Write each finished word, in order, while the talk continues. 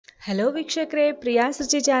Hello ವೀಕ್ಷಕರೇ, ಪ್ರಿಯಾಸ್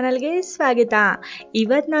ರುಚಿ ಚಾನಲ್ಗೆ ಸ್ವಾಗತ.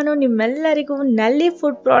 ಇವತ್ತು ನಾನು ನಿಮ್ಮೆಲ್ಲರಿಗೂ ನಳ್ಳಿ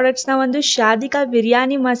ಫುಡ್ ಪ್ರಾಡಕ್ಟ್ಸ್ನ ಒಂದು ಶಾದಿಕಾ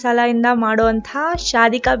ಬಿರಿಯಾನಿ ಮಸಾಲೆಯಿಂದ ಮಾಡುವಂಥ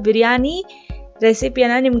ಶಾದಿಕಾ ಬಿರಿಯಾನಿ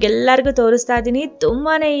ರೆಸಿಪಿಯನ್ನು ನಿಮ್ಗೆಲ್ಲರಿಗೂ ತೋರಿಸ್ತಾ ಇದ್ದೀನಿ.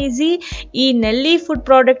 ತುಂಬಾ ಈಸಿ. ಈ ನೆಲ್ಲಿ ಫುಡ್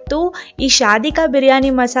ಪ್ರಾಡಕ್ಟು ಈ ಶಾದಿಕಾ ಬಿರಿಯಾನಿ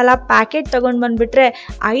ಮಸಾಲ ಪ್ಯಾಕೆಟ್ ತೊಗೊಂಡು ಬಂದುಬಿಟ್ರೆ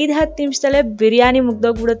 5-10 ನಿಮಿಷದಲ್ಲೇ ಬಿರಿಯಾನಿ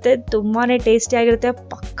ಮುಗ್ದೋಗ್ಬಿಡುತ್ತೆ. ತುಂಬಾ ಟೇಸ್ಟಿಯಾಗಿರುತ್ತೆ.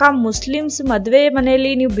 ಪಕ್ಕಾ ಮುಸ್ಲಿಮ್ಸ್ ಮದುವೆ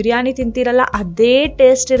ಮನೆಯಲ್ಲಿ ನೀವು ಬಿರಿಯಾನಿ ತಿಂತೀರಲ್ಲ, ಅದೇ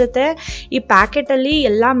ಟೇಸ್ಟ್ ಇರುತ್ತೆ. ಈ ಪ್ಯಾಕೆಟಲ್ಲಿ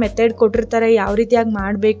ಎಲ್ಲ ಮೆಥಡ್ ಕೊಟ್ಟಿರ್ತಾರೆ, ಯಾವ ರೀತಿಯಾಗಿ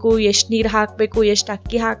ಮಾಡಬೇಕು, ಎಷ್ಟು ನೀರು ಹಾಕಬೇಕು, ಎಷ್ಟು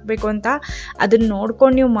ಅಕ್ಕಿ ಹಾಕಬೇಕು ಅಂತ. ಅದನ್ನು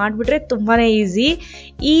ನೋಡ್ಕೊಂಡು ನೀವು ಮಾಡಿಬಿಟ್ರೆ ತುಂಬಾ ಈಸಿ.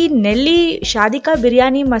 ಈ ನೆಲ್ಲಿ ಶಾದಿಕಾ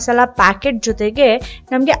ಬಿರಿಯಾನಿ ಮಸಾಲ ಪ್ಯಾಕೆಟ್ ಜೊತೆಗೆ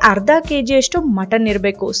ನಮಗೆ ಅರ್ಧ kg ಮಟನ್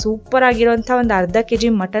ಇರಬೇಕು. ಸೂಪರ್ ಆಗಿರುವಂಥ ಒಂದು ಅರ್ಧ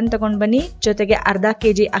kg ಮಟನ್ ತಗೊಂಡು ಬನ್ನಿ. ಜೊತೆಗೆ ಅರ್ಧ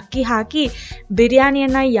kg ಅಕ್ಕಿ ಹಾಕಿ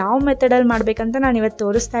ಬಿರಿಯಾನಿಯನ್ನು ಯಾವ ಮೆಥಡಲ್ಲಿ ಮಾಡಬೇಕಂತ ನಾನು ಇವತ್ತು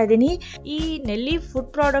ತೋರಿಸ್ತಾ ಇದ್ದೀನಿ. ಈ ನೆಲ್ಲಿ ಫುಡ್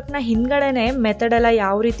ಪ್ರಾಡಕ್ಟ್ನ ಹಿಂದ್ಗಡೆನೆ ಮೆಥಡ್ ಎಲ್ಲ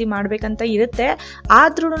ಯಾವ ರೀತಿ ಮಾಡಬೇಕಂತ ಇರುತ್ತೆ.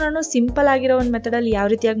 ಆದ್ರೂ ನಾನು ಸಿಂಪಲ್ ಆಗಿರೋ ಒಂದು ಮೆಥಡಲ್ಲಿ ಯಾವ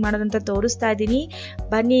ರೀತಿಯಾಗಿ ಮಾಡೋದಂತ ತೋರಿಸ್ತಾ ಇದ್ದೀನಿ.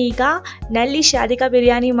 ಬನ್ನಿ ಈಗ ನೆಲ್ಲಿ ಶಾದಿಕಾ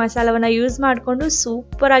ಬಿರಿಯಾನಿ ಮಸಾಲವನ್ನು ಯೂಸ್ ಮಾಡಿಕೊಂಡು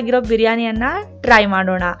ಸೂಪರ್ ಆಗಿರೋ ಬಿರಿಯಾನಿಯನ್ನು ಟ್ರೈ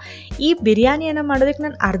ಮಾಡೋಣ. ಈ ಬಿರಿಯಾನಿಯನ್ನು ಮಾಡೋದಕ್ಕೆ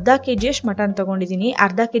ನಾನು ಅರ್ಧ kg ಮಟನ್ ತಗೊಂಡಿದ್ದೀನಿ.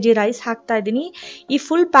 ಅರ್ಧ kg ರೈಸ್ ಹಾಕ್ತಾ ಇದ್ದೀನಿ. ಈ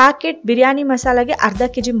ಫುಲ್ ಪ್ಯಾಕೆಟ್ ಬಿರಿಯಾನಿ ಮಸಾಲಾಗೆ ಅರ್ಧ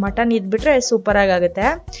kg ಮಟನ್ ಇದ್ಬಿಟ್ರೆ ಸೂಪರ್ ಆಗುತ್ತೆ.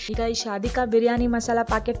 ಈಗ ಈ ಶಾದಿಕಾ ಬಿರಿಯಾನಿ ಮಸಾಲ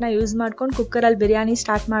ಪ್ಯಾಕೆಟ್ನ ಯೂಸ್ ಮಾಡ್ಕೊಂಡು ಕುಕ್ಕರಲ್ಲಿ ಬಿರಿಯಾನಿ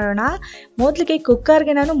ಸ್ಟಾರ್ಟ್ ಮಾಡೋಣ. ಮೊದಲಿಗೆ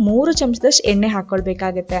ಕುಕ್ಕರ್ಗೆ ನಾನು 3 ಚಮಚದಷ್ಟು ಎಣ್ಣೆ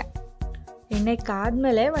ಹಾಕ್ಕೊಳ್ಬೇಕಾಗತ್ತೆ. ಎಣ್ಣೆ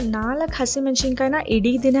ಕಾದ್ಮೇಲೆ ಒಂದು 4 ಹಸಿಮೆಣಸಿನ್ಕಾಯಿನ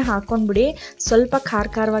ಇಡೀ ದಿನ ಹಾಕೊಂಡ್ಬಿಡಿ. ಸ್ವಲ್ಪ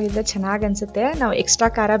ಖಾರವಾಗಿದ್ರೆ ಚೆನ್ನಾಗಿ ಅನಿಸುತ್ತೆ. ನಾವು ಎಕ್ಸ್ಟ್ರಾ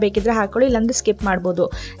ಖಾರ ಬೇಕಿದ್ರೆ ಹಾಕೊಳ್ಳಿ, ಇಲ್ಲಾಂದ್ರೆ ಸ್ಕಿಪ್ ಮಾಡ್ಬೋದು.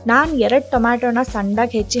 ನಾನು 2 ಟೊಮ್ಯಾಟೋನ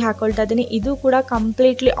ಸಣ್ಣದಾಗಿ ಹೆಚ್ಚಿ ಹಾಕೊಳ್ತಾ ಇದ್ದೀನಿ. ಇದು ಕೂಡ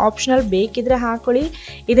ಕಂಪ್ಲೀಟ್ಲಿ ಆಪ್ಷನಲ್, ಬೇಕಿದ್ರೆ ಹಾಕೊಳ್ಳಿ.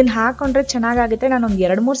 ಇದನ್ನು ಹಾಕೊಂಡ್ರೆ ಚೆನ್ನಾಗಾಗುತ್ತೆ. ನಾನು ಒಂದು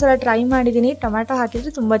 2-3 ಸಲ ಟ್ರೈ ಮಾಡಿದ್ದೀನಿ. ಟೊಮ್ಯಾಟೊ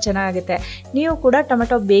ಹಾಕಿದ್ರೆ ತುಂಬ ಚೆನ್ನಾಗುತ್ತೆ. ನೀವು ಕೂಡ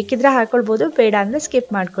ಟೊಮೆಟೊ ಬೇಕಿದ್ರೆ ಹಾಕೊಳ್ಬೋದು, ಬೇಡ ಅಂದರೆ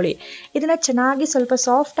ಸ್ಕಿಪ್ ಮಾಡ್ಕೊಳ್ಳಿ. ಇದನ್ನು ಚೆನ್ನಾಗಿ ಸ್ವಲ್ಪ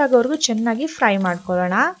ಸಾಫ್ಟ್ ಆಗೋವರೆಗೂ ಚೆನ್ನಾಗಿ ಫ್ರೈ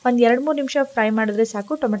ಮಾಡ್ಕೊಳ್ಳೋಣ. ಒಂದು 2-3 ನಿಮಿಷ ಫ್ರೈ ಮಾಡಿದ್ರೆ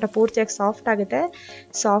ಸಾಕು. ಟೊಮೆಟೊ ಪೂರ್ತಿಯಾಗಿ ಸಾಫ್ಟ್ ಆಗುತ್ತೆ.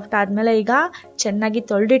 ಸಾಫ್ಟ್ ಆದಮೇಲೆ ಈಗ ಚೆನ್ನಾಗಿ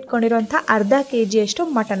ತೊಳೆದಿಟ್ಕೊಂಡಿರುವಂಥ ಅರ್ಧ kg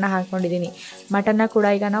ಮಟನ್ನ ಹಾಕ್ಕೊಂಡಿದ್ದೀನಿ. ಮಟನ್ನ ಕೂಡ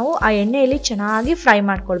ಈಗ ನಾವು ಆ ಎಣ್ಣೆಯಲ್ಲಿ ಚೆನ್ನಾಗಿ ಫ್ರೈ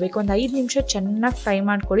ಮಾಡ್ಕೊಳ್ಬೇಕು. ಒಂದು 5 ನಿಮಿಷ ಚೆನ್ನಾಗಿ ಫ್ರೈ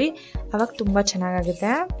ಮಾಡ್ಕೊಳ್ಳಿ, ಅವಾಗ ತುಂಬ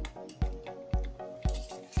ಚೆನ್ನಾಗಾಗುತ್ತೆ.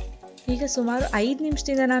 ಈಗ ಸುಮಾರು 5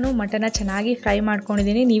 ನಿಮಿಷದಿಂದ ನಾನು ಮಟನ್ನ ಚೆನ್ನಾಗಿ ಫ್ರೈ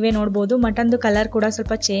ಮಾಡ್ಕೊಂಡಿದ್ದೀನಿ. ನೀವೇ ನೋಡ್ಬೋದು ಮಟನ್ದು ಕಲರ್ ಕೂಡ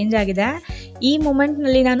ಸ್ವಲ್ಪ ಚೇಂಜ್ ಆಗಿದೆ. ಈ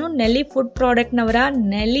ಮೂಮೆಂಟ್ನಲ್ಲಿ ನಾನು ನೆಲ್ಲಿ ಫುಡ್ ಪ್ರಾಡಕ್ಟ್ನವರ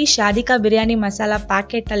ನೆಲ್ಲಿ ಶಾದಿಕಾ ಬಿರಿಯಾನಿ ಮಸಾಲ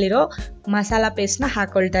ಪ್ಯಾಕೆಟಲ್ಲಿರೋ ಮಸಾಲ ಪೇಸ್ಟ್ನ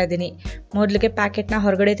ಹಾಕ್ಕೊಳ್ತಾ ಇದ್ದೀನಿ. ಮೊದಲಿಗೆ ಪ್ಯಾಕೆಟ್ನ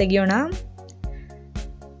ಹೊರಗಡೆ ತೆಗಿಯೋಣ.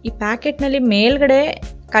 ಈ ಪ್ಯಾಕೆಟ್ನಲ್ಲಿ ಮೇಲ್ಗಡೆ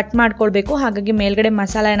ಕಟ್ ಮಾಡ್ಕೊಳ್ಬೇಕು. ಹಾಗಾಗಿ ಮೇಲ್ಗಡೆ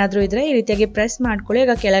ಮಸಾಲ ಏನಾದರೂ ಇದ್ದರೆ ಈ ರೀತಿಯಾಗಿ ಪ್ರೆಸ್ ಮಾಡ್ಕೊಳ್ಳಿ,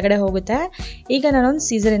 ಈಗ ಕೆಳಗಡೆ ಹೋಗುತ್ತೆ. ಈಗ ನಾನೊಂದು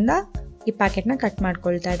ಸೀಸರಿಂದ ಈ ಪ್ಯಾಕೆಟ್ನ ಕಟ್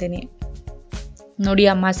ಮಾಡ್ಕೊಳ್ತಾ ಇದ್ದೀನಿ. ನೋಡಿ,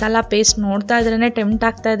 ಆ ಮಸಾಲ ಪೇಸ್ಟ್ ನೋಡ್ತಾ ಇದ್ರೇ ಟೆಂಪ್ಟ್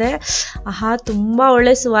ಆಗ್ತಾ ಇದೆ. ತುಂಬ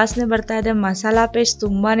ಒಳ್ಳೆ ಸುವಾಸನೆ ಬರ್ತಾ ಇದೆ. ಮಸಾಲ ಪೇಸ್ಟ್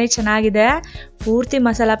ತುಂಬಾ ಚೆನ್ನಾಗಿದೆ. ಪೂರ್ತಿ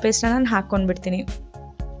ಮಸಾಲ ಪೇಸ್ಟ್ನ ನಾನು ಹಾಕ್ಕೊಂಡ್ಬಿಡ್ತೀನಿ.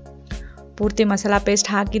 ಪೂರ್ತಿ ಮಸಾಲ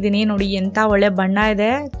ಪೇಸ್ಟ್ ಹಾಕಿದ್ದೀನಿ. ನೋಡಿ ಎಂಥ ಒಳ್ಳೆ ಬಣ್ಣ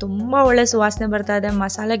ಇದೆ, ತುಂಬ ಒಳ್ಳೆ ಸುವಾಸನೆ ಬರ್ತಾ ಇದೆ.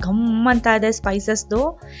 ಮಸಾಲೆ ಘಮ್ ಅಂತ ಇದೆ ಸ್ಪೈಸಸ್ದು.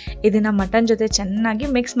 ಇದನ್ನು ಮಟನ್ ಜೊತೆ ಚೆನ್ನಾಗಿ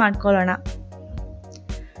ಮಿಕ್ಸ್ ಮಾಡ್ಕೊಳ್ಳೋಣ.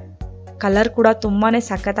 ಕಲರ್ ಕೂಡ ತುಂಬಾ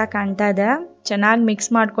ಸಖತ್ತಾಗಿ ಕಾಣ್ತಾ ಇದೆ. ಚೆನ್ನಾಗಿ ಮಿಕ್ಸ್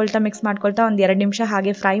ಮಾಡ್ಕೊಳ್ತಾ ಒಂದು 2 ನಿಮಿಷ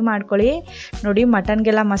ಹಾಗೆ ಫ್ರೈ ಮಾಡ್ಕೊಳ್ಳಿ. ನೋಡಿ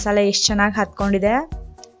ಮಟನ್ಗೆಲ್ಲ ಮಸಾಲೆ ಎಷ್ಟು ಚೆನ್ನಾಗಿ ಹತ್ಕೊಂಡಿದೆ.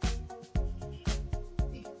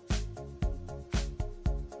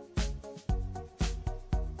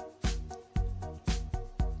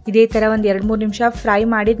 ಇದೇ ಥರ ಒಂದು 2-3 ನಿಮಿಷ ಫ್ರೈ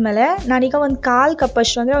ಮಾಡಿದ್ಮೇಲೆ ನಾನೀಗ ಒಂದು 1/4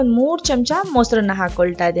 ಕಪ್ಪಷ್ಟು ಅಂದರೆ ಒಂದು 3 ಚಮಚ ಮೊಸರನ್ನ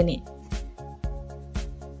ಹಾಕ್ಕೊಳ್ತಾ ಇದ್ದೀನಿ.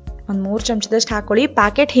 ಒಂದು 3 ಚಮಚದಷ್ಟು ಹಾಕೊಳ್ಳಿ.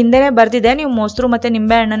 ಪ್ಯಾಕೆಟ್ ಹಿಂದೆನೇ ಬರ್ದಿದೆ, ನೀವು ಮೊಸರು ಮತ್ತು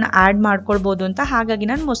ನಿಂಬೆ ಹಣ್ಣನ್ನು ಆ್ಯಡ್ ಮಾಡ್ಕೊಳ್ಬೋದು ಅಂತ. ಹಾಗಾಗಿ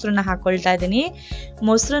ನಾನು ಮೊಸರನ್ನ ಹಾಕ್ಕೊಳ್ತಾ ಇದ್ದೀನಿ.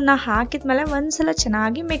 ಮೊಸರನ್ನ ಹಾಕಿದ್ಮೇಲೆ ಒಂದ್ಸಲ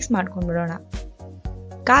ಚೆನ್ನಾಗಿ ಮಿಕ್ಸ್ ಮಾಡ್ಕೊಂಡ್ಬಿಡೋಣ.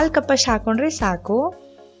 1/4 ಕಪ್ಪಷ್ಟು ಹಾಕೊಂಡ್ರೆ ಸಾಕು.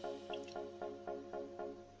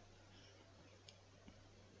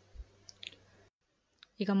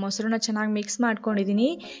 ಈಗ ಮೊಸರನ್ನ ಚೆನ್ನಾಗಿ ಮಿಕ್ಸ್ ಮಾಡ್ಕೊಂಡಿದ್ದೀನಿ.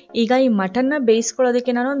 ಈಗ ಈ ಮಟನ್ನ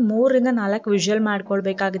ಬೇಯಿಸ್ಕೊಳ್ಳೋದಕ್ಕೆ ನಾನು ಒಂದು 3-4 ವಿಷಲ್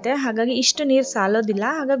ಮಾಡ್ಕೊಳ್ಬೇಕಾಗುತ್ತೆ. ಹಾಗಾಗಿ ಇಷ್ಟು ನೀರು ಸಾಲೋದಿಲ್ಲ.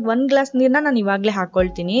 ಹಾಗಾಗಿ 1 ಗ್ಲಾಸ್ ನೀರನ್ನ ನಾನು ಇವಾಗಲೇ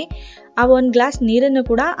ಹಾಕ್ಕೊಳ್ತೀನಿ. ಆ 1 ಗ್ಲಾಸ್ ನೀರನ್ನು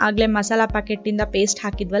ಕೂಡ ಆಗಲೇ ಮಸಾಲ ಪ್ಯಾಕೆಟಿಂದ ಪೇಸ್ಟ್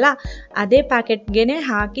ಹಾಕಿದ್ವಲ್ಲ, ಅದೇ ಪ್ಯಾಕೆಟ್ಗೆ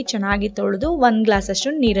ಹಾಕಿ ಚೆನ್ನಾಗಿ ತೊಳೆದು 1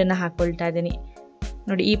 ಗ್ಲಾಸಷ್ಟು ನೀರನ್ನು ಹಾಕ್ಕೊಳ್ತಾ ಇದ್ದೀನಿ.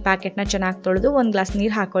 ನೋಡಿ, ಈ ಪ್ಯಾಕೆಟ್ನ ಚೆನ್ನಾಗಿ ತೊಳೆದು 1 ಗ್ಲಾಸ್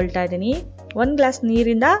ನೀರು ಹಾಕ್ಕೊಳ್ತಾ ಇದ್ದೀನಿ. 1 ಗ್ಲಾಸ್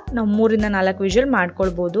ನೀರಿಂದ ನಾವು 3-4 ವಿಷಲ್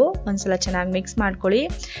ಮಾಡ್ಕೊಳ್ಬೋದು. ಒಂದ್ಸಲ ಚೆನ್ನಾಗಿ ಮಿಕ್ಸ್ ಮಾಡ್ಕೊಳ್ಳಿ.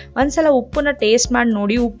 ಒಂದ್ಸಲ ಉಪ್ಪನ್ನ ಟೇಸ್ಟ್ ಮಾಡಿ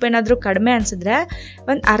ನೋಡಿ. ಉಪ್ಪೇನಾದರೂ ಕಡಿಮೆ ಅನಿಸಿದ್ರೆ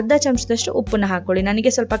ಒಂದು ಅರ್ಧ ಚಮಚದಷ್ಟು ಉಪ್ಪನ್ನ ಹಾಕ್ಕೊಳ್ಳಿ.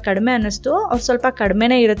 ನನಗೆ ಸ್ವಲ್ಪ ಕಡಿಮೆ ಅನ್ನಿಸ್ತು, ಅವ್ರು ಸ್ವಲ್ಪ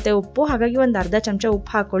ಕಡಿಮೆನೇ ಇರುತ್ತೆ ಉಪ್ಪು, ಹಾಗಾಗಿ ಒಂದು ಅರ್ಧ ಚಮಚ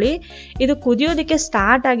ಉಪ್ಪು ಹಾಕ್ಕೊಳ್ಳಿ. ಇದು ಕುದಿಯೋದಕ್ಕೆ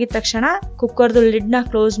ಸ್ಟಾರ್ಟ್ ಆಗಿದ ತಕ್ಷಣ ಕುಕ್ಕರ್ದು ಲಿಡ್ನ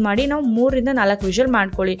ಕ್ಲೋಸ್ ಮಾಡಿ ನಾವು 3-4 ವಿಷಲ್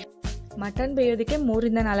ಮಾಡ್ಕೊಳ್ಳಿ. ಮಟನ್ ಬೇಯೋದಕ್ಕೆ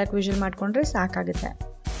 3-4 ವಿಷಲ್ ಮಾಡಿಕೊಂಡ್ರೆ ಸಾಕಾಗುತ್ತೆ.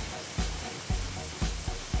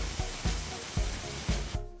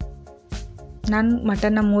 ನಾನು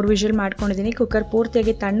ಮಟನ್ನ 3 ವಿಷಲ್ ಮಾಡ್ಕೊಂಡಿದ್ದೀನಿ. ಕುಕ್ಕರ್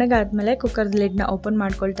ಪೂರ್ತಿಯಾಗಿ ತಣ್ಣಗಾದ್ಮೇಲೆ ಕುಕ್ಕರ್ದ ಲಿಡ್ನ ಓಪನ್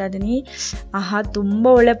ಮಾಡ್ಕೊಳ್ತಾ ಇದ್ದೀನಿ. ತುಂಬ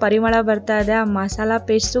ಒಳ್ಳೆ ಪರಿಮಳ ಬರ್ತಾ ಇದೆ. ಆ ಮಸಾಲ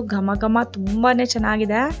ಪೇಸ್ಟು ಘಮ ತುಂಬಾ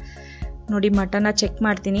ಚೆನ್ನಾಗಿದೆ. ನೋಡಿ ಮಟನ್ನ ಚೆಕ್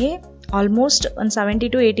ಮಾಡ್ತೀನಿ. ಆಲ್ಮೋಸ್ಟ್ ಒಂದು 70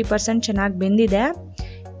 to 80% ಚೆನ್ನಾಗಿ ಬೆಂದಿದೆ.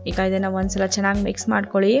 ಈಗ ಇದನ್ನು ಒಂದ್ಸಲ ಚೆನ್ನಾಗಿ ಮಿಕ್ಸ್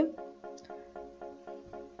ಮಾಡ್ಕೊಳ್ಳಿ.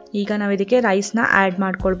 ಈಗ ನಾವು ಇದಕ್ಕೆ ರೈಸ್ನ ಆ್ಯಡ್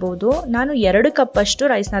ಮಾಡ್ಕೊಳ್ಬೋದು. ನಾನು 2 ಕಪ್ಪಷ್ಟು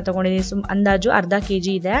ರೈಸ್ನ ತೊಗೊಂಡಿದ್ದೀನಿ, ಅಂದಾಜು ಅರ್ಧ kg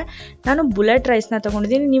ಇದೆ. ನಾನು ಬುಲೆಟ್ ರೈಸ್ನ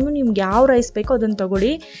ತೊಗೊಂಡಿದ್ದೀನಿ. ನಿಮ್ಗೆ ಯಾವ ರೈಸ್ ಬೇಕೋ ಅದನ್ನು ತೊಗೊಳ್ಳಿ.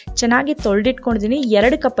 ಚೆನ್ನಾಗಿ ತೊಳೆದಿಟ್ಕೊಂಡಿದ್ದೀನಿ.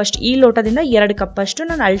 2 ಕಪ್ಪಷ್ಟು, ಈ ಲೋಟದಿಂದ 2 ಕಪ್ಪಷ್ಟು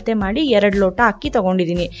ನಾನು ಅಳತೆ ಮಾಡಿ 2 ಲೋಟ ಅಕ್ಕಿ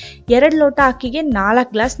ತೊಗೊಂಡಿದ್ದೀನಿ. 2 ಲೋಟ ಅಕ್ಕಿಗೆ 4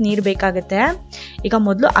 ಗ್ಲಾಸ್ ನೀರು ಬೇಕಾಗುತ್ತೆ. ಈಗ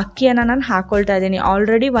ಮೊದಲು ಅಕ್ಕಿಯನ್ನು ನಾನು ಹಾಕ್ಕೊಳ್ತಾ ಇದ್ದೀನಿ.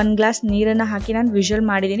 ಆಲ್ರೆಡಿ 1 ಗ್ಲಾಸ್ ನೀರನ್ನು ಹಾಕಿ ನಾನು ವಿಷಲ್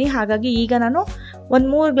ಮಾಡಿದ್ದೀನಿ. ಹಾಗಾಗಿ ಈಗ ನಾನು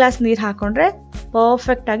 3 ಗ್ಲಾಸ್ ನೀರು ಹಾಕ್ಕೊಂಡ್ರೆ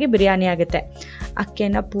ಪರ್ಫೆಕ್ಟಾಗಿ ಬಿರಿಯಾನಿ ಆಗುತ್ತೆ.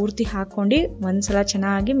 ಅಕ್ಕಿಯನ್ನು ಪೂರ್ತಿ ಹಾಕ್ಕೊಂಡು ಒಂದ್ಸಲ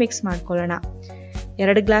ಚೆನ್ನಾಗಿ ಮಿಕ್ಸ್ ಮಾಡ್ಕೊಳ್ಳೋಣ.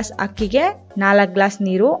 2 ಗ್ಲಾಸ್ ಅಕ್ಕಿಗೆ 4 ಗ್ಲಾಸ್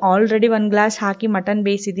ನೀರು. ಆಲ್ರೆಡಿ 1 ಗ್ಲಾಸ್ ಹಾಕಿ ಮಟನ್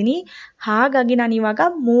ಬೇಯಿಸಿದ್ದೀನಿ. ಹಾಗಾಗಿ ನಾನು ಇವಾಗ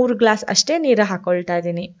 3 ಗ್ಲಾಸ್ ಅಷ್ಟೇ ನೀರು ಹಾಕ್ಕೊಳ್ತಾ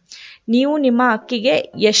ಇದ್ದೀನಿ. ನೀವು ನಿಮ್ಮ ಅಕ್ಕಿಗೆ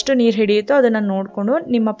ಎಷ್ಟು ನೀರು ಹಿಡಿಯುತ್ತೋ ಅದನ್ನು ನೋಡಿಕೊಂಡು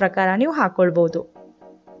ನಿಮ್ಮ ಪ್ರಕಾರ ನೀವು ಹಾಕ್ಕೊಳ್ಬೋದು.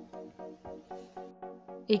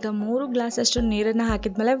 ಈಗ 3 ಗ್ಲಾಸಷ್ಟು ನೀರನ್ನು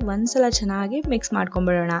ಹಾಕಿದ್ಮೇಲೆ ಒಂದ್ಸಲ ಚೆನ್ನಾಗಿ ಮಿಕ್ಸ್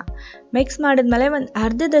ಮಾಡ್ಕೊಂಬಿಡೋಣ. ಮಿಕ್ಸ್ ಮಾಡಿದ್ಮೇಲೆ ಒಂದು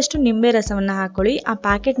ಅರ್ಧದಷ್ಟು ನಿಂಬೆ ರಸವನ್ನು ಹಾಕ್ಕೊಳ್ಳಿ. ಆ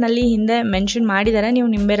ಪ್ಯಾಕೆಟ್ನಲ್ಲಿ ಹಿಂದೆ ಮೆನ್ಷನ್ ಮಾಡಿದ್ದಾರೆ ನೀವು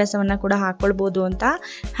ನಿಂಬೆ ರಸವನ್ನು ಕೂಡ ಹಾಕ್ಕೊಳ್ಬೋದು ಅಂತ,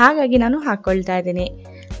 ಹಾಗಾಗಿ ನಾನು ಹಾಕ್ಕೊಳ್ತಾ ಇದ್ದೀನಿ.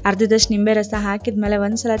 ಅರ್ಧದಷ್ಟು ನಿಂಬೆ ರಸ ಹಾಕಿದ್ಮೇಲೆ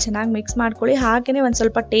ಒಂದ್ಸಲ ಚೆನ್ನಾಗಿ ಮಿಕ್ಸ್ ಮಾಡ್ಕೊಳ್ಳಿ. ಹಾಗೆಯೇ ಒಂದು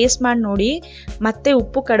ಸ್ವಲ್ಪ ಟೇಸ್ಟ್ ಮಾಡಿ ನೋಡಿ. ಮತ್ತೆ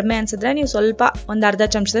ಉಪ್ಪು ಕಡಿಮೆ ಅನಿಸಿದ್ರೆ ನೀವು ಸ್ವಲ್ಪ ಒಂದು ಅರ್ಧ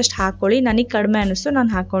ಚಮಚದಷ್ಟು ಹಾಕ್ಕೊಳ್ಳಿ. ನನಗೆ ಕಡಿಮೆ ಅನ್ನಿಸ್ತು,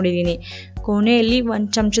 ನಾನು ಹಾಕ್ಕೊಂಡಿದ್ದೀನಿ. ಕೊನೆಯಲ್ಲಿ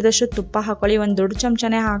 1 ಚಮಚದಷ್ಟು ತುಪ್ಪ ಹಾಕ್ಕೊಳ್ಳಿ. ಒಂದು ದೊಡ್ಡ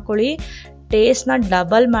ಚಮಚನೇ ಹಾಕ್ಕೊಳ್ಳಿ. ಟೇಸ್ಟ್ನ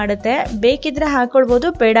ಡಬಲ್ ಮಾಡುತ್ತೆ. ಬೇಕಿದ್ರೆ ಹಾಕ್ಕೊಳ್ಬೋದು,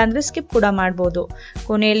 ಬೇಡ ಅಂದರೆ ಸ್ಕಿಪ್ ಕೂಡ ಮಾಡ್ಬೋದು.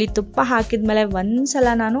 ಕೊನೆಯಲ್ಲಿ ತುಪ್ಪ ಹಾಕಿದ್ಮೇಲೆ ಒಂದ್ಸಲ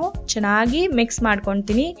ನಾನು ಚೆನ್ನಾಗಿ ಮಿಕ್ಸ್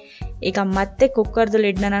ಮಾಡ್ಕೊತೀನಿ. ಈಗ ಮತ್ತೆ ಕುಕ್ಕರ್ದು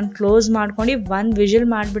ಲಿಡ್ನ ನಾನು ಕ್ಲೋಸ್ ಮಾಡ್ಕೊಂಡು 1 ವಿಷಲ್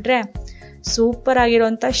ಮಾಡಿಬಿಟ್ರೆ ಸೂಪರ್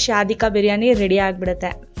ಆಗಿರೋಂಥ ಶಾದಿಕಾ ಬಿರಿಯಾನಿ ರೆಡಿ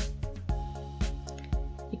ಆಗಿಬಿಡುತ್ತೆ.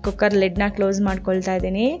 ಈ ಕುಕ್ಕರ್ ಲಿಡ್ನ ಕ್ಲೋಸ್ ಮಾಡ್ಕೊಳ್ತಾ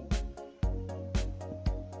ಇದ್ದೀನಿ.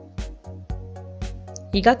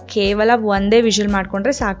 ಈಗ ಕೇವಲ 1 ವಿಷಲ್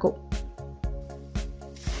ಮಾಡಿಕೊಂಡ್ರೆ ಸಾಕು.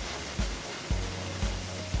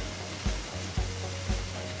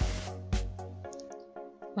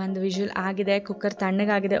 ಒಂದು ವಿಷಲ್ ಆಗಿದೆ, ಕುಕ್ಕರ್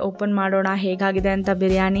ತಣ್ಣಗಾಗಿದೆ. ಓಪನ್ ಮಾಡೋಣ ಹೇಗಾಗಿದೆ ಅಂತ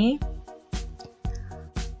ಬಿರಿಯಾನಿ.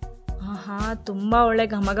 ತುಂಬ ಒಳ್ಳೆ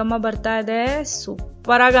ಘಮ ಘಮ ಬರ್ತಾ ಇದೆ.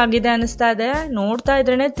 ಸೂಪರಾಗಿ ಆಗಿದೆ ಅನ್ನಿಸ್ತಾ ಇದೆ. ನೋಡ್ತಾ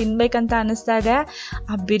ಇದ್ರೇ ತಿನ್ಬೇಕಂತ ಅನ್ನಿಸ್ತಾ ಇದೆ.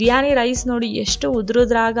 ಆ ಬಿರಿಯಾನಿ ರೈಸ್ ನೋಡಿ ಎಷ್ಟು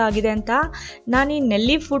ಉದುರುದ್ರಾಗಿದೆ ಅಂತ. ನಾನು ಈ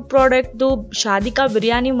ನೆಲ್ಲಿ ಫುಡ್ ಪ್ರಾಡಕ್ಟ್ದು ಶಾದಿಕಾ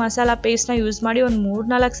ಬಿರಿಯಾನಿ ಮಸಾಲ ಪೇಸ್ಟ್ನ ಯೂಸ್ ಮಾಡಿ ಒಂದು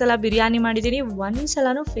 3-4 ಸಲ ಬಿರಿಯಾನಿ ಮಾಡಿದ್ದೀನಿ. ಒಂದು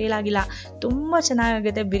ಸಲನೂ ಫೇಲ್ ಆಗಿಲ್ಲ. ತುಂಬ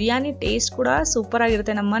ಚೆನ್ನಾಗಾಗುತ್ತೆ. ಬಿರಿಯಾನಿ ಟೇಸ್ಟ್ ಕೂಡ ಸೂಪರ್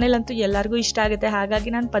ಆಗಿರುತ್ತೆ. ನಮ್ಮ ಮನೇಲಂತೂ ಎಲ್ಲರಿಗೂ ಇಷ್ಟ ಆಗುತ್ತೆ.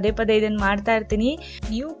 ಹಾಗಾಗಿ ನಾನು ಪದೇ ಪದೇ ಇದನ್ನು ಮಾಡ್ತಾ ಇರ್ತೀನಿ.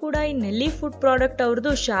 ನೀವು ಕೂಡ ಈ ನೆಲ್ಲಿ ಫುಡ್ ಪ್ರಾಡಕ್ಟ್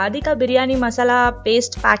ಅವ್ರದ್ದು ಶಾದಿಕಾ ಬಿರಿಯಾನಿ ಮಸಾಲ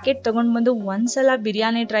ಪೇಸ್ಟ್ ಪ್ಯಾಕೆಟ್ ತೊಗೊಂಡು ಬಂದು ಒಂದ್ಸಲ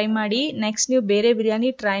ಬಿರಿಯಾನಿ ಟ್ರೈ ಮಾಡಿ. ನೆಕ್ಸ್ಟ್ ನೀವು ಬೇರೆ ಬಿರಿಯಾನಿ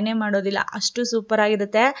ಟ್ರೈನೇ ಮಾಡೋದಿಲ್ಲ, ಅಷ್ಟು ಸೂಪರ್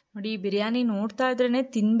ಆಗಿರುತ್ತೆ. ನೋಡಿ, ಬಿರಿಯಾನಿ ನೋಡ್ತಾ ಇದ್ರೇನೆ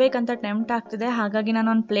ತಿನ್ಬೇಕಂತ ಟೆಂಪ್ಟ್ ಆಗ್ತಿದೆ. ಹಾಗಾಗಿ ನಾನು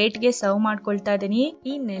ಒಂದು ಪ್ಲೇಟ್ಗೆ ಸರ್ವ್ ಮಾಡ್ಕೊಳ್ತಾ ಇದ್ದೀನಿ.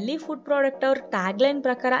 ಈ ನೆಲ್ಲಿ ಫುಡ್ ಪ್ರಾಡಕ್ಟ್ ಅವ್ರ ಟ್ಯಾಗ್ಲೈನ್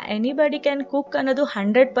ಪ್ರಕಾರ ಎನಿಬಡಿ ಕ್ಯಾನ್ ಕುಕ್ ಅನ್ನೋದು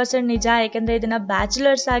 100% ನಿಜ. ಯಾಕಂದ್ರೆ ಇದನ್ನ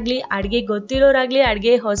ಬ್ಯಾಚುಲರ್ಸ್ ಆಗ್ಲಿ, ಅಡ್ಗೆ ಗೊತ್ತಿರೋರಾಗ್ಲಿ,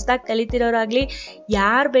 ಅಡ್ಗೆ ಹೊಸದಾಗಿ ಕಲಿತಿರೋರಾಗ್ಲಿ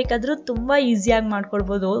ಯಾರು ಬೇಕಾದ್ರೂ ತುಂಬಾ ಈಸಿಯಾಗಿ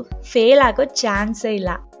ಮಾಡ್ಕೊಳ್ಬಹುದು. ಫೇಲ್ ಆಗೋ ಚಾನ್ಸೇ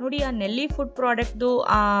ಇಲ್ಲ. ನೋಡಿ, ಆ ನೆಲ್ಲಿ ಫುಡ್ ಪ್ರಾಡಕ್ಟ್ದು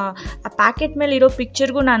ಆ ಪ್ಯಾಕೆಟ್ ಮೇಲೆ ಇರೋ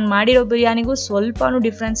ಪಿಕ್ಚರ್ಗೂ ನಾನು ಮಾಡಿರೋ ಬಿರಿಯಾನಿಗೂ ಸ್ವಲ್ಪನೂ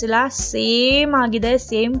ಡಿಫ್ರೆನ್ಸ್ ಇಲ್ಲ. ಸೇಮ್ ಆಗಿದೆ,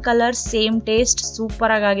 same colour, same taste,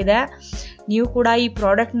 super ಆಗಿದೆ. ನೀವು ಕೂಡ ಈ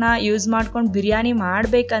ಪ್ರಾಡಕ್ಟ್ನ ಯೂಸ್ ಮಾಡ್ಕೊಂಡು ಬಿರಿಯಾನಿ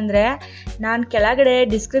ಮಾಡಬೇಕಂದ್ರೆ ನಾನು ಕೆಳಗಡೆ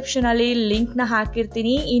ಡಿಸ್ಕ್ರಿಪ್ಷನಲ್ಲಿ ಲಿಂಕ್ನ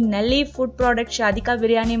ಹಾಕಿರ್ತೀನಿ. ಈ ನೆಲ್ಲಿ ಫುಡ್ ಪ್ರಾಡಕ್ಟ್ ಶಾದಿಕಾ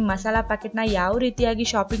ಬಿರಿಯಾನಿ ಮಸಾಲ ಪ್ಯಾಕೆಟ್ನ ಯಾವ ರೀತಿಯಾಗಿ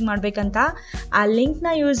ಶಾಪಿಂಗ್ ಮಾಡಬೇಕಂತ ಆ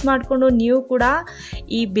ಲಿಂಕ್ನ ಯೂಸ್ ಮಾಡಿಕೊಂಡು ನೀವು ಕೂಡ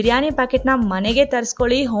ಈ ಬಿರಿಯಾನಿ ಪ್ಯಾಕೆಟ್ನ ಮನೆಗೆ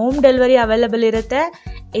ತರಿಸ್ಕೊಳ್ಳಿ. ಹೋಮ್ ಡೆಲಿವರಿ ಅವೈಲೇಬಲ್ ಇರುತ್ತೆ.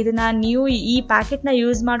 ಇದನ್ನು ನೀವು ಈ ಪ್ಯಾಕೆಟ್ನ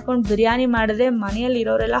ಯೂಸ್ ಮಾಡ್ಕೊಂಡು ಬಿರಿಯಾನಿ ಮಾಡಿದ್ರೆ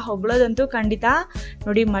ಮನೆಯಲ್ಲಿರೋರೆಲ್ಲ ಹೊಗಳೋದಂತೂ ಖಂಡಿತ.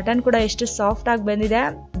 ನೋಡಿ, ಮಟನ್ ಕೂಡ ಎಷ್ಟು ಸಾಫ್ಟಾಗಿ ಬಂದಿದೆ.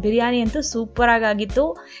 ಬಿರಿಯಾನಿ ಅಂತೂ ಸೂಪರಾಗಿ ಆಗಿತ್ತು.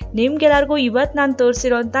 ನಿಮ್ಗೆಲ್ಲರಿಗೂ ಇವತ್ತು ನಾನು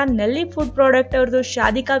ತೋರಿಸಿರೋಂಥ ನೆಲ್ಲಿ ಫುಡ್ ಪ್ರಾಡಕ್ಟ್ ಅವ್ರದ್ದು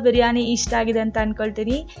ಶಾದಿಕಾ ಬಿರಿಯಾನಿ ಇಷ್ಟ ಆಗಿದೆ ಅಂತ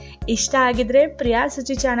ಅನ್ಕೊಳ್ತೀನಿ. ಇಷ್ಟ ಆಗಿದ್ರೆ ಪ್ರಿಯಾ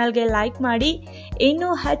ರುಚಿ ಚಾನಲ್ಗೆ ಲೈಕ್ ಮಾಡಿ. ಇನ್ನೂ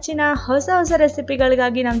ಹೆಚ್ಚಿನ ಹೊಸ ಹೊಸ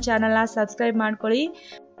ರೆಸಿಪಿಗಳಿಗಾಗಿ ನಮ್ಮ ಚಾನಲ್ನ ಸಬ್ಸ್ಕ್ರೈಬ್ ಮಾಡ್ಕೊಳ್ಳಿ.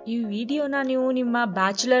 ಈ ವಿಡಿಯೋನ ನೀವು ನಿಮ್ಮ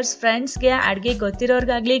ಬ್ಯಾಚುಲರ್ಸ್ ಫ್ರೆಂಡ್ಸ್ಗೆ, ಅಡುಗೆ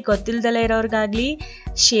ಗೊತ್ತಿರೋರ್ಗಾಗಲಿ ಗೊತ್ತಿಲ್ದಲೇ ಇರೋರ್ಗಾಗಲಿ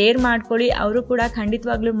ಶೇರ್ ಮಾಡ್ಕೊಳ್ಳಿ. ಅವರು ಕೂಡ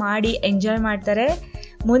ಖಂಡಿತವಾಗ್ಲೂ ಮಾಡಿ ಎಂಜಾಯ್ ಮಾಡ್ತಾರೆ.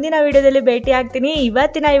 ಮುಂದಿನ ವಿಡಿಯೋದಲ್ಲಿ ಭೇಟಿ ಆಗ್ತೀನಿ.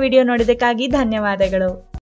 ಇವತ್ತಿನ ಈ ವಿಡಿಯೋ ನೋಡಿದ್ದಕ್ಕಾಗಿ ಧನ್ಯವಾದಗಳು.